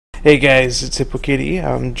Hey guys, it's Hippokittie.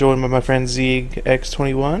 I'm joined by my friend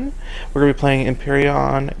ZX21. We're going to be playing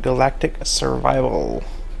Empyrion Galactic Survival.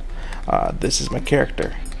 This is my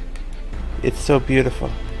character. It's so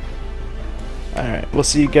beautiful. Alright, we'll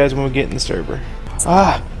see you guys when we get in the server.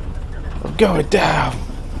 I'm going down!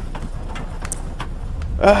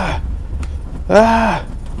 Alright,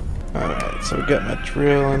 so we got my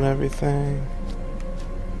drill and everything.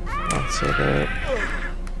 That's set up.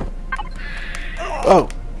 Oh!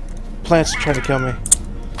 Plants are trying to kill me.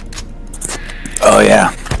 Oh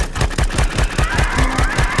yeah.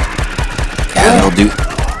 Yeah,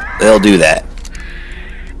 they'll do that.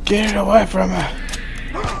 Get it away from me.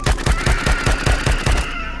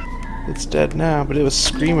 It's dead now, but it was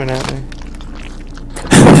screaming at me.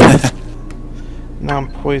 Now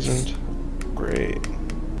I'm poisoned. Great.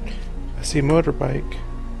 I see a motorbike.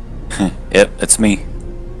 Yep, that's me.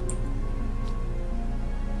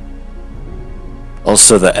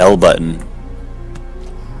 Also, the L button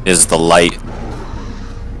is the light.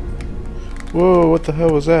 Whoa, what the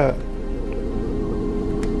hell was that?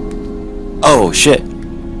 Oh shit!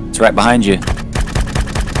 It's right behind you.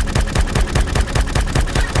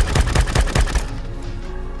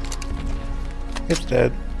 It's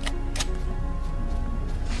dead.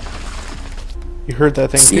 You heard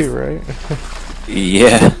that thing too, right?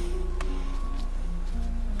 Yeah.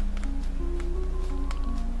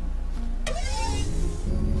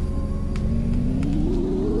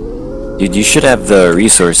 Dude, you should have the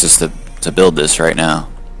resources to build this right now.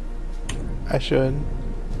 I should.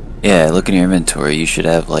 Yeah, look in your inventory. You should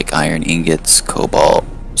have like iron ingots, cobalt,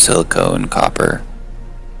 silicone, copper.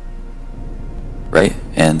 Right?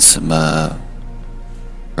 And some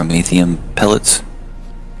promethium pellets.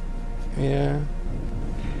 Yeah.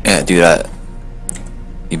 Yeah, dude,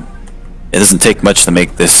 it doesn't take much to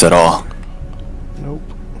make this at all. Nope.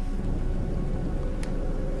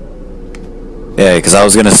 Yeah, because I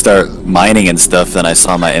was gonna start mining and stuff, then I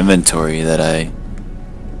saw my inventory that I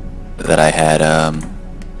had a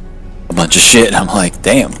bunch of shit, and I'm like,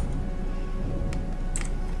 damn.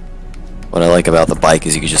 What I like about the bike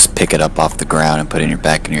is you can just pick it up off the ground and put it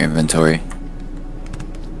back in your inventory.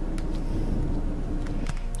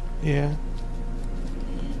 Yeah.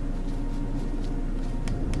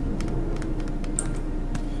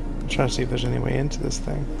 I'm trying to see if there's any way into this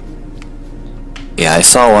thing. Yeah, I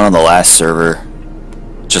saw one on the last server,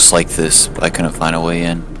 just like this, but I couldn't find a way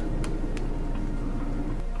in.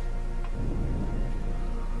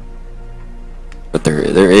 But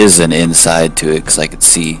there is an inside to it, because I could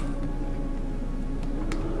see.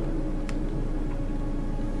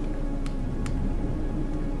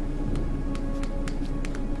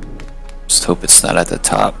 Just hope it's not at the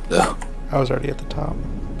top, though. I was already at the top.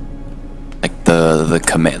 Like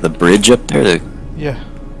the bridge up there. Yeah.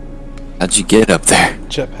 How'd you get up there?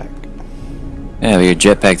 Jetpack. Yeah, but your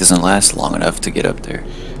jetpack doesn't last long enough to get up there.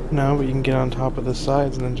 No, but you can get on top of the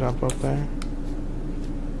sides and then jump up there.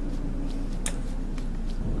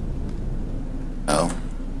 Oh.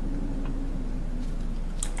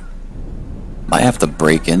 Might have to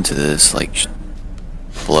break into this, like,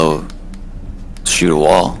 shoot a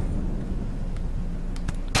wall.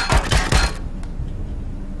 I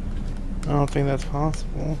don't think that's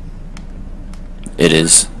possible. It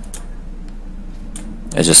is.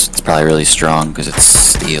 It's probably really strong because it's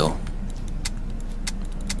steel.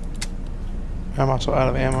 I'm also out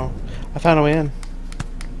of ammo. I found a way in.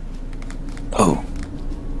 Oh.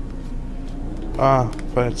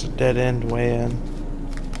 But it's a dead end way in.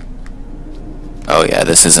 Oh yeah,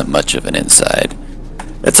 this isn't much of an inside.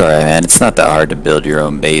 It's alright, man. It's not that hard to build your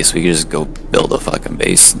own base. We can just go build a fucking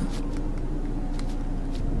base.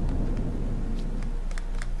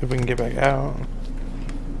 If we can get back out.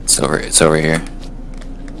 It's over here.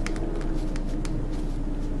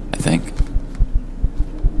 I think.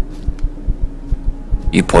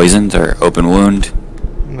 You poisoned or open wound?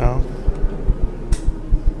 No.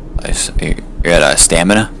 You're at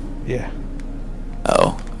stamina? Yeah.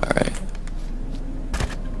 Oh, alright.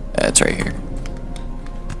 Yeah, it's right here.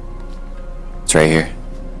 It's right here.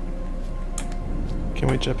 Can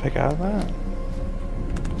we jetpack out of that?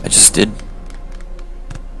 I just did.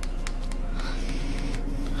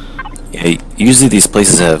 Yeah, usually these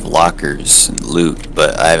places have lockers and loot,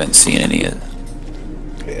 but I haven't seen any of it.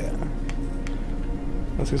 Yeah.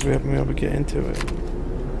 That's because we haven't been able to get into it.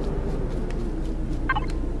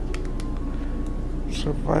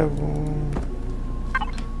 Survival.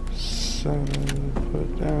 7,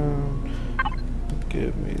 put down.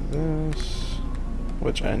 Give me this.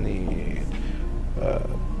 Which I need.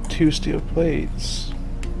 2 steel plates.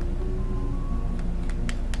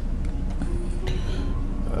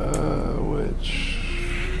 Which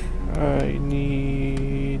I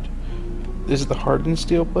need... Is it the hardened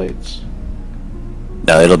steel plates?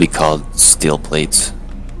 No, it'll be called steel plates.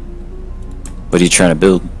 What are you trying to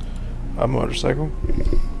build? A motorcycle.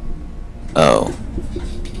 Oh.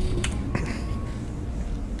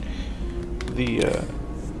 The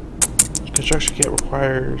construction kit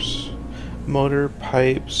requires motor,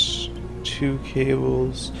 pipes, 2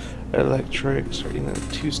 cables, electrics, or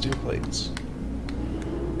 2 steel plates.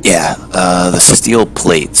 Yeah, the steel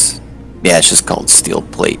plates. Yeah, it's just called steel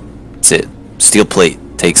plate. That's it. Steel plate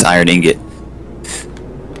takes iron ingot.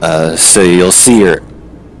 So you'll see your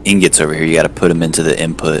ingots over here. You gotta put them into the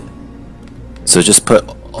input. So just put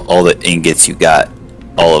all the ingots you got,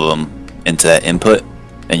 all of them, into that input,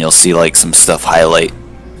 and you'll see like some stuff highlight.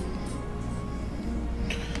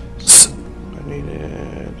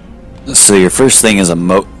 So your first thing is a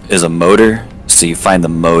motor. So you find the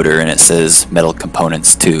motor, and it says metal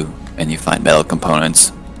components 2, and you find metal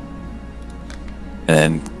components,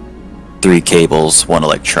 and then 3 cables, 1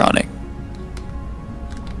 electronic.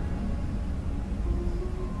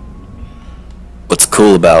 What's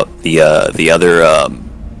cool about the other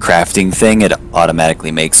crafting thing, it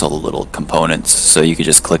automatically makes all the little components. So you could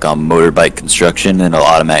just click on motorbike construction, and it'll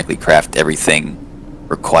automatically craft everything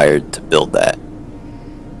required to build that.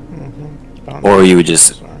 Or you would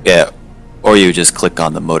just or you would just click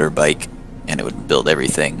on the motorbike, and it would build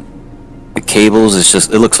everything. The cables is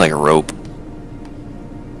just, it looks like a rope.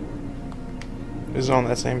 Is it on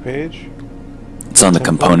that same page? It's on the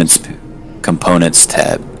components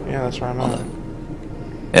tab. Yeah, that's right.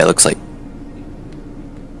 Yeah, it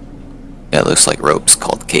looks like ropes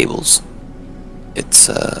called cables. It's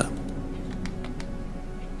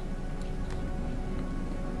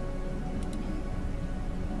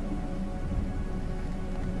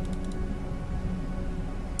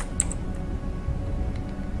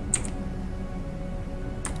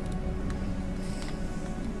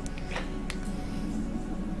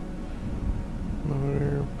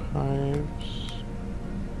motor, pipes.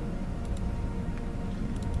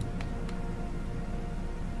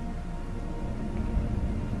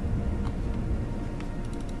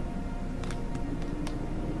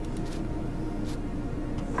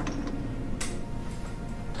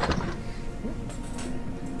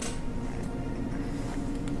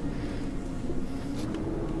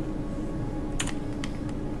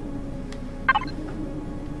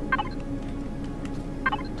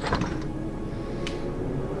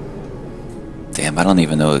 damn, I don't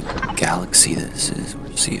even know what galaxy this is.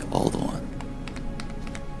 Where's the old one?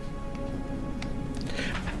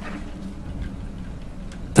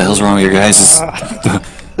 The hell's wrong with your guys?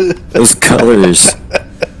 Those colors.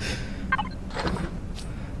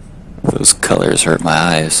 Those colors hurt my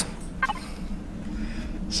eyes.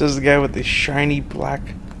 Says the guy with the shiny black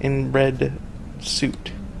and red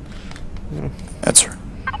suit. That's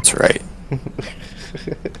right.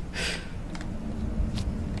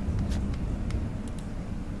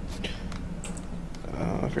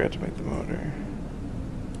 I forgot to make the motor.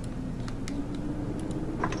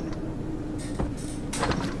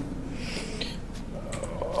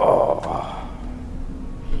 Oh.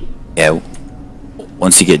 Yeah.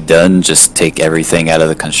 Once you get done, just take everything out of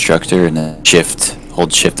the constructor and then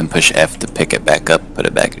hold shift and push F to pick it back up, put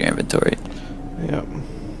it back in your inventory. Yep.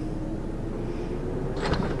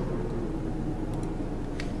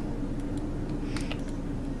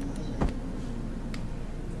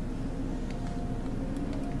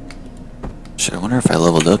 Shit, I wonder if I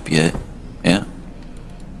leveled up yet. Yeah.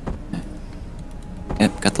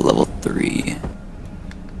 Yep, got the level 3.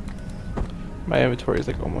 My inventory is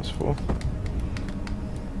like almost full.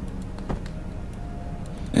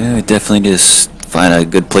 Yeah, we definitely just find a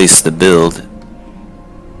good place to build.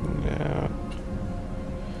 Yeah.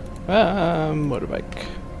 Motorbike.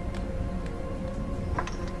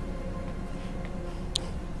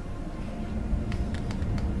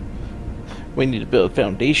 We need to build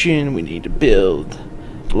foundation. We need to build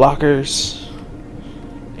lockers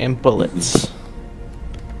and bullets.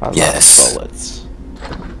 Yes. Love bullets.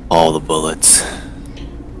 All the bullets.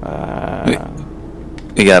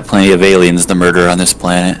 We got plenty of aliens to murder on this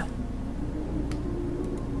planet.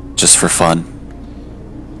 Just for fun.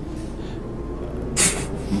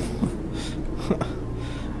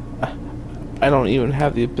 I don't even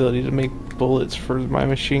have the ability to make bullets for my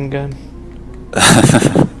machine gun.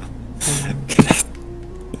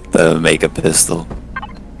 Make a pistol.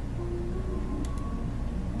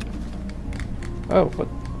 Oh, what?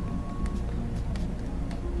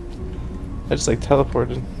 I just like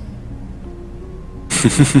teleported.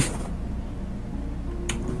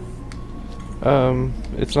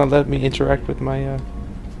 It's not letting me interact with my Oh,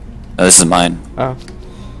 this is mine. Oh.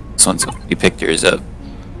 This one's, you picked yours up.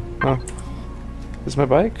 Huh. Is my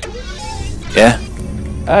bike? Yeah?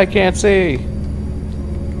 I can't see.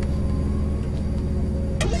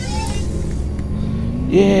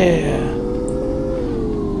 Yeah.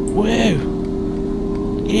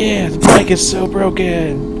 Woo. Yeah, the bike is so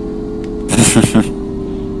broken.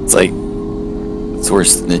 It's like, it's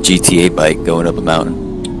worse than the GTA bike going up a mountain.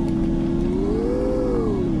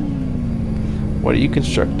 What are you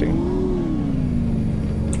constructing?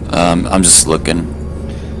 I'm just looking.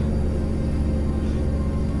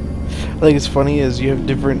 I think it's funny is you have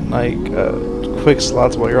different like quick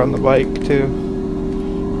slots while you're on the bike too.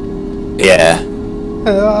 Yeah.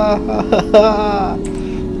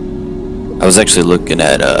 I was actually looking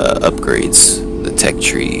at upgrades, the tech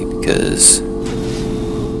tree, because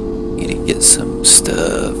you need to get some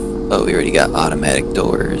stuff. Oh, we already got automatic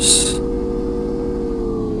doors.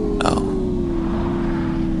 Oh.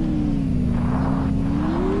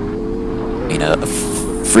 You know, a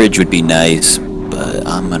fridge would be nice, but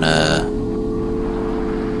I'm gonna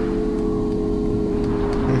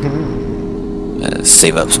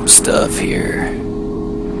save up some stuff here.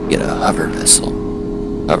 Get a hover vessel,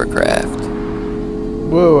 hovercraft.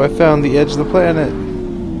 Whoa! I found the edge of the planet.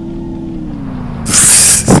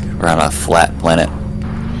 We're on a flat planet.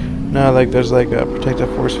 No, like there's like a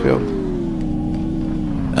protective force field.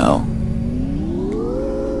 Oh.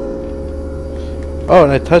 Oh,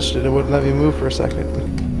 and I touched it. It wouldn't let me move for a second.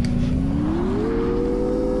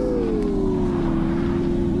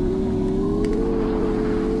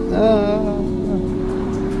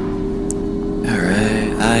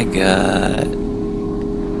 Alright, I got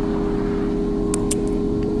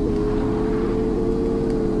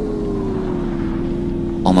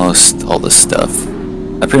almost all the stuff.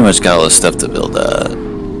 I pretty much got all the stuff to build a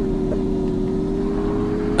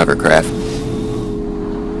hovercraft.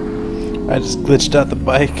 I just glitched out the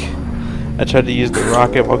bike. I tried to use the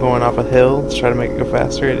rocket while going off a hill to try to make it go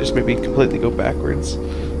faster. It just made me completely go backwards.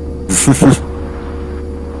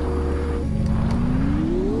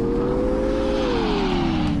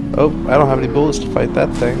 Oh, I don't have any bullets to fight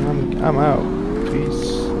that thing. I'm out.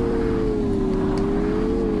 Peace.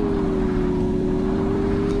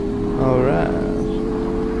 Alright.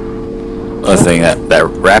 Oh, thing, that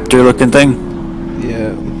raptor looking thing?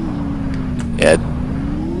 Yeah. Yeah,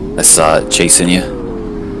 I saw it chasing you.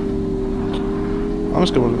 I'm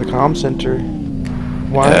just going to the comm center.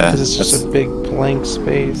 Why? Yeah, Because it's just a big blank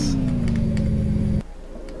space.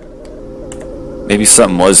 Maybe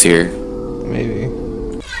something was here. Maybe.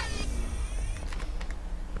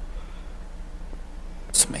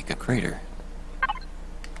 Let's make a crater.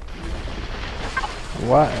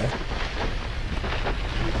 Why?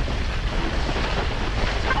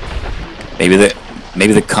 Maybe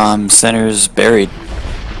the comm center's buried.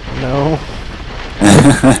 No.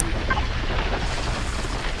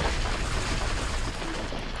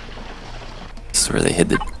 This is where they hid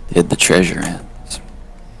the treasure in.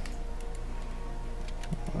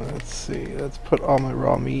 Let's see. Let's put all my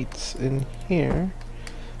raw meats in here.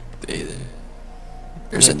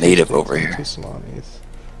 There's a native over here. Two salamis.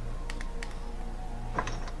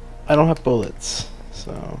 I don't have bullets,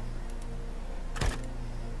 so.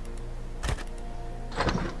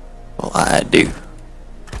 Well, I do.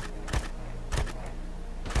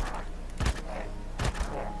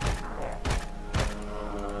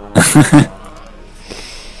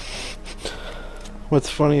 What's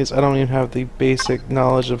funny is I don't even have the basic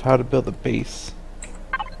knowledge of how to build a base.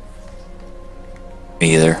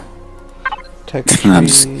 Me either. Texture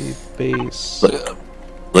base. Look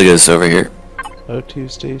at this over here. O2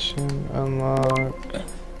 station unlock.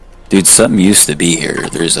 Dude, something used to be here.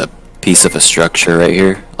 There's a piece of a structure right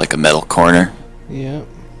here, like a metal corner. Yep.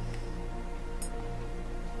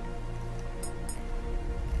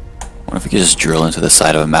 What if we could just drill into the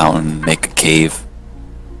side of a mountain and make a cave?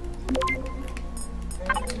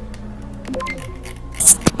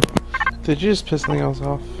 Did you just piss something else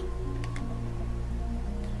off?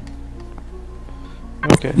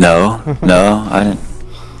 Okay. No, no, I didn't.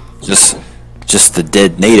 Just the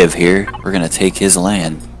dead native here. We're gonna take his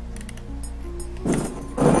land.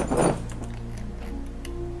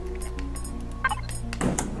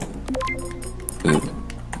 Ooh,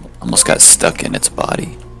 almost got stuck in its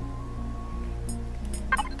body.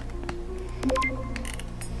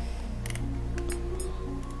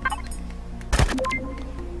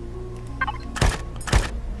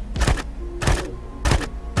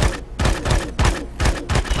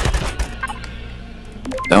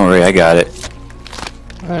 Don't worry, I got it.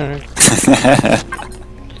 Alright.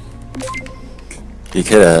 You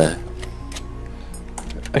coulda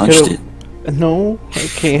I punched it. No, I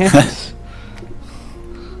can't.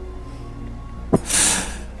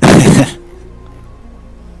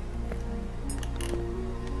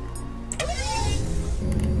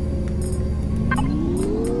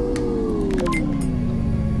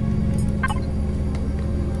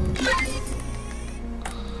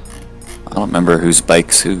 I don't remember whose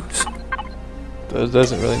bike's whose. That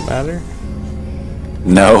doesn't really matter.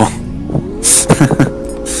 No.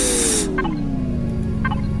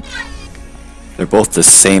 They're both the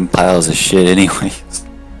same piles of shit anyways.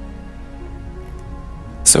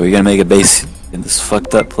 So we're gonna make a base in this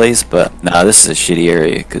fucked up place, but nah, this is a shitty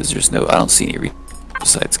area because there's no, I don't see any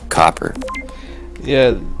besides copper.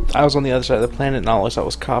 Yeah, I was on the other side of the planet and all I saw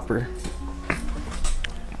was copper.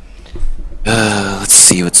 Let's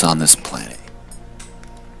see what's on this planet.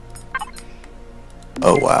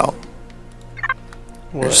 Oh wow.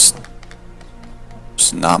 What?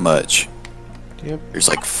 There's not much. Yep. There's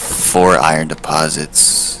like 4 iron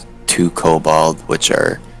deposits, 2 cobalt, which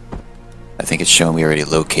are, I think it's showing we already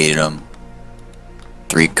located them.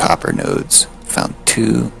 3 copper nodes. Found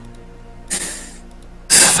 2.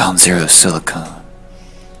 Found 0 silicon.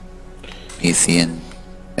 Methane.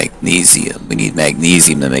 Magnesium. We need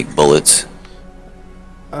magnesium to make bullets.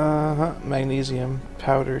 Magnesium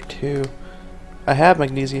powder too. I have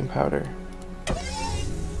magnesium powder.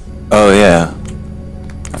 Oh yeah.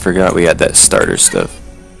 I forgot we had that starter stuff.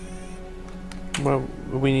 Well,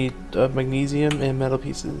 we need magnesium and metal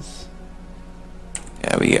pieces.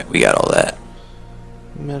 Yeah, we got all that.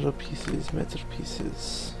 Metal pieces, metal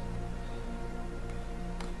pieces.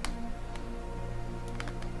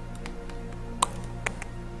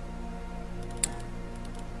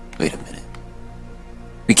 Wait a minute.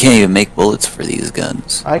 We can't even make bullets for these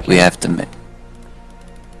guns. I can. We have to make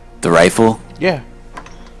the rifle. Yeah.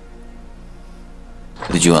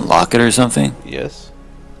 Did you unlock it or something? Yes.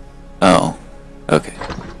 Oh, okay.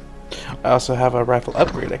 I also have a rifle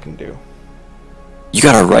upgrade I can do. You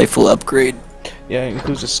got a rifle upgrade? Yeah, it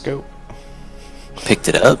includes a scope. Picked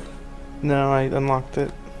it up? No, I unlocked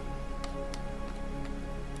it.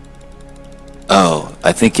 Oh,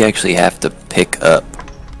 I think you actually have to pick up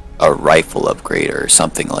a rifle upgrade or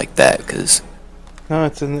something like that, because No,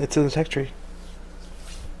 it's in the tech tree.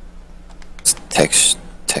 it's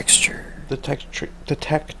texture. The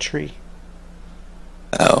tech tree.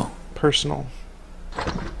 Oh, Personal.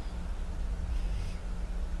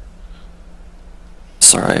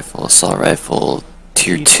 assault rifle,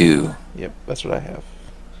 tier 2, Yep, that's what I have.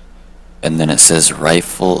 and then it says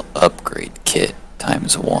rifle upgrade kit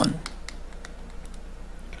 ×1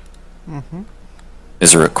 Mm-hmm.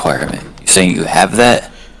 is a requirement. You saying you have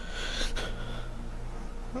that?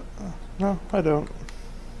 No, I don't.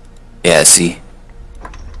 Yeah, see?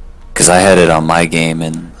 Because I had it on my game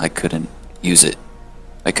and I couldn't use it.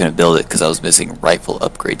 I couldn't build it because I was missing rifle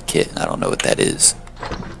upgrade kit, and I don't know what that is.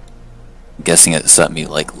 I'm guessing it's something you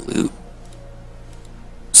like loot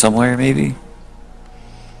somewhere, maybe?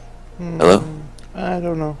 Hello? I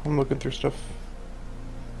don't know. I'm looking through stuff.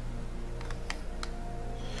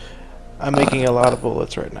 I'm making a lot of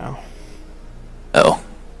bullets right now. Oh.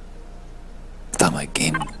 I thought my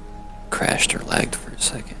game crashed or lagged for a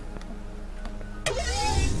second.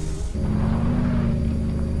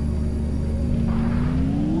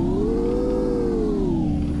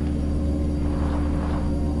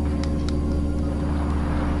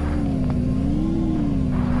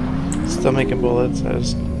 Still making bullets.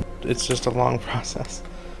 It's just a long process.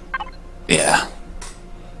 Yeah.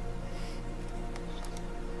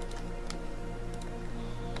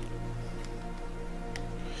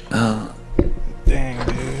 Dang,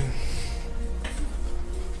 dude.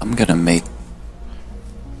 I'm gonna make.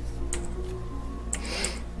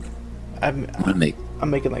 I'm gonna make. I'm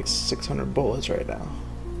making like 600 bullets right now.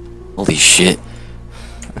 Holy shit.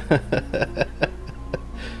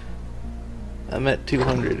 I'm at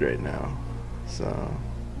 200 right now, so.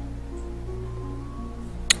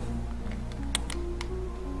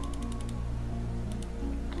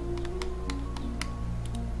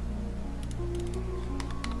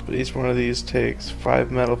 But each one of these takes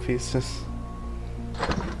 5 metal pieces.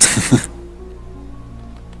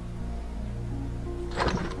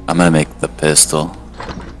 I'm gonna make the pistol.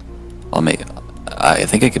 I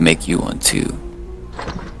think I can make you one too.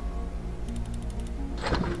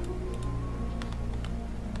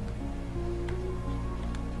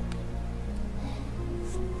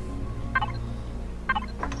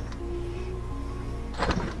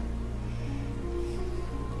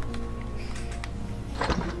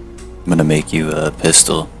 I'm gonna make you a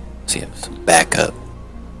pistol, so you have some backup.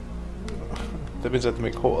 That means I have to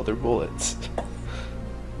make whole other bullets.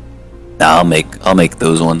 Nah, I'll make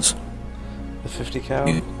those ones. The 50 cal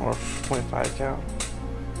or 0.5 cal.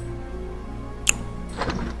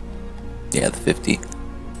 Yeah, the 50.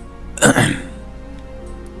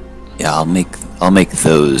 Yeah, I'll make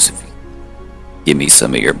those if you give me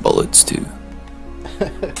some of your bullets too.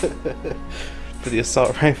 For the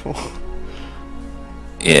assault rifle.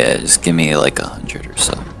 Yeah, just give me like 100 or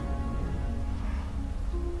so.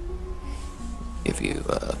 Give you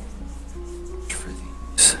for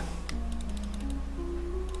these.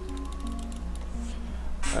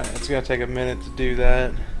 Alright, it's gonna take a minute to do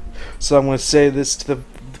that. So I'm gonna say this to the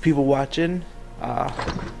people watching. I'll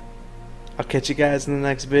catch you guys in the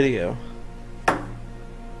next video.